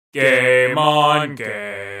Game on game.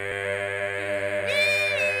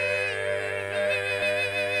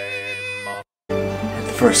 At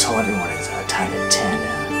the first hole, everyone is tied at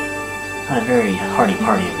 10. Not a very hardy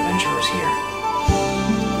party of adventurers here.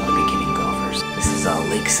 The beginning golfers. This is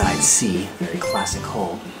Lakeside C, very classic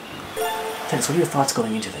hole. Tidus, what are your thoughts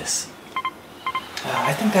going into this?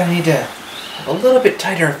 I think that I need to have a little bit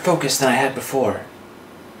tighter focus than I had before.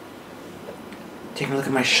 Taking a look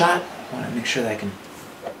at my shot, I want to make sure that I can...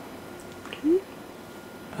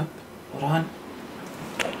 Up, hold on.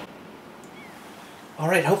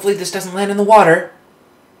 Alright, hopefully this doesn't land in the water.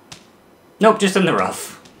 Nope, just in the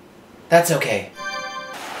rough. That's okay.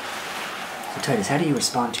 So Tidus, how do you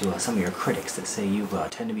respond to some of your critics that say you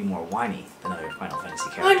tend to be more whiny than other Final Fantasy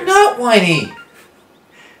characters? I'm not whiny!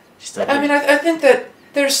 I think that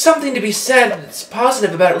there's something to be said that's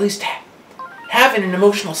positive about at least having an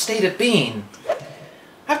emotional state of being.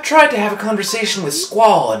 I've tried to have a conversation with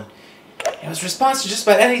Squall, and his response to just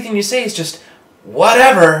about anything you say is just,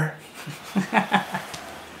 whatever.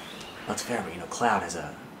 That's fair, but Cloud has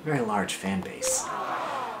a very large fan base.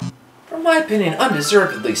 From my opinion,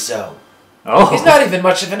 undeservedly so. Oh. He's not even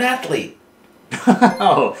much of an athlete.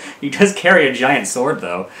 Oh, he does carry a giant sword,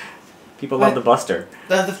 though. People love the Buster.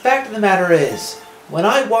 The fact of the matter is, when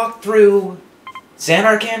I walk through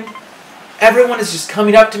Xanarkand, everyone is just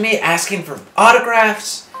coming up to me, asking for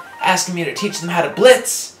autographs, asking me to teach them how to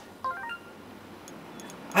blitz.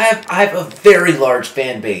 I have a very large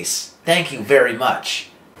fan base. Thank you very much.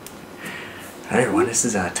 Hi everyone, this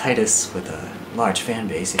is Tidus with a large fan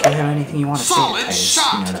base. If you have anything you want to say to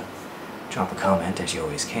Tidus, to drop a comment, as you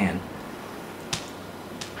always can.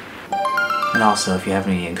 And also, if you have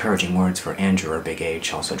any encouraging words for Andrew or Big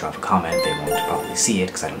H, also drop a comment. They won't probably see it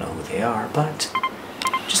because I don't know who they are, but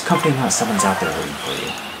just comforting how someone's out there rooting for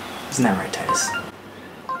you. Isn't that right, Tidus?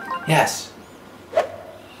 Yes.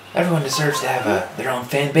 Everyone deserves to have their own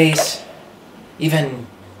fan base. Even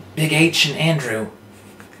Big H and Andrew.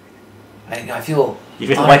 I feel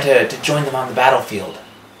honored to join them on the battlefield.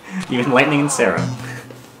 Even Lightning and Sarah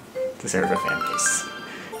deserve a fan base.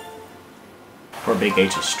 Poor Big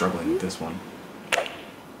H is struggling with this one.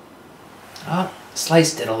 Oh,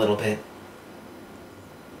 sliced it a little bit.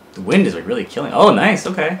 The wind is really killing. Oh, nice.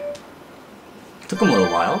 Okay. Took him a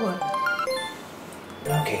little while, but...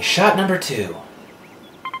 Okay, shot number 2.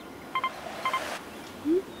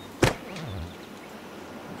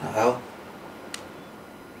 Uh-oh.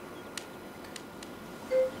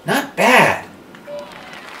 Not bad.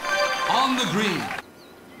 On the green.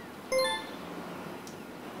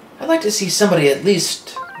 I'd like to see somebody at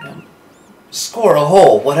least score a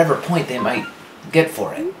hole, whatever point they might get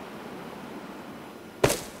for it.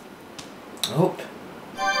 Oop.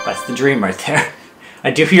 That's the dream right there.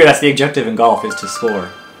 I do hear that's the objective in golf, is to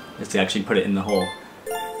score. Is to actually put it in the hole.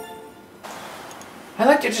 I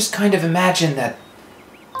like to just kind of imagine that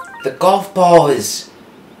the golf ball is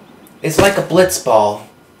like a blitz ball,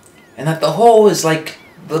 and that the hole is like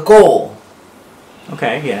the goal.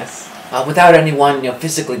 Okay, yes. Without anyone,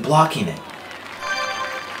 physically blocking it.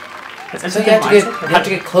 So you have to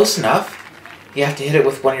get close enough. You have to hit it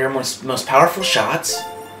with one of your most powerful shots,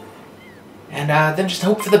 and then just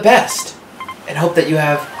hope for the best, and hope that you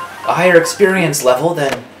have a higher experience level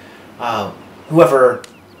than whoever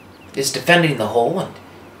is defending the hole. And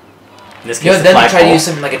in this case, then you try to use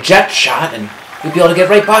something like a jet shot, and you'll be able to get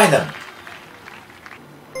right by them.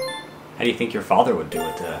 How do you think your father would do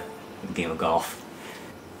with the game of golf?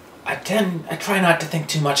 I try not to think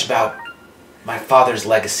too much about my father's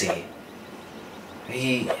legacy.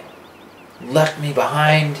 He left me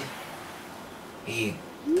behind. He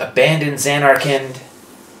abandoned Xanarkand.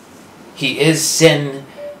 He is Sin.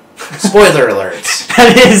 Spoiler alerts.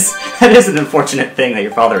 That is an unfortunate thing that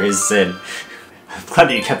your father is Sin. I'm glad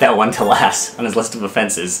that you kept that one to last on his list of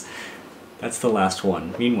offenses. That's the last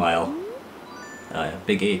one. Meanwhile,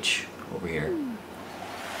 Big H over here.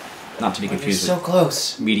 Not to be confused so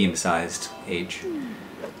close. with medium-sized H.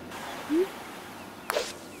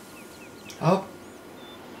 Oh.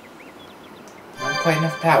 Not quite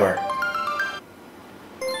enough power.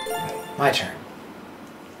 My turn.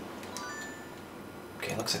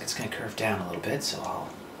 Okay, looks like it's going to curve down a little bit, so I'll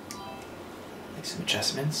make some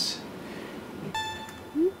adjustments.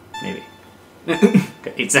 Maybe.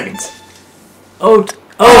 Got 8 seconds. Oh!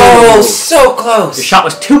 Oh, so close! Your shot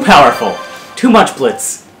was too powerful. Too much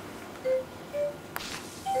blitz.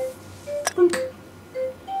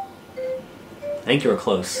 I think you were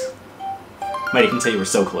close. Might even say you were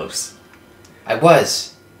so close. I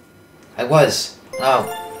was. Oh,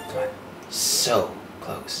 God. So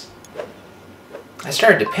close. I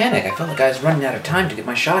started to panic. I felt like I was running out of time to get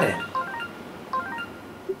my shot in.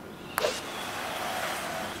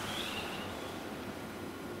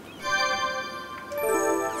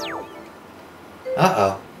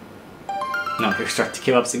 Uh-oh. No, here start to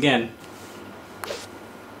give ups again.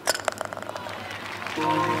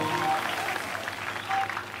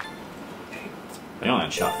 They only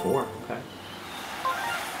had shot 4. Okay.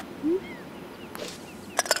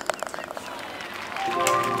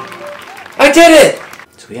 I did it!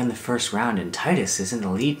 So we end the first round, and Tidus is in the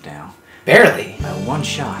lead now. Barely. By 1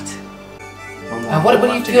 shot. What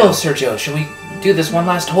do you feel, Sergio? Should we do this one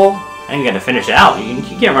last hole? I think you gotta finish it out. You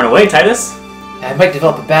can't run away, Tidus. I might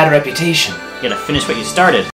develop a bad reputation. You gotta finish what you started.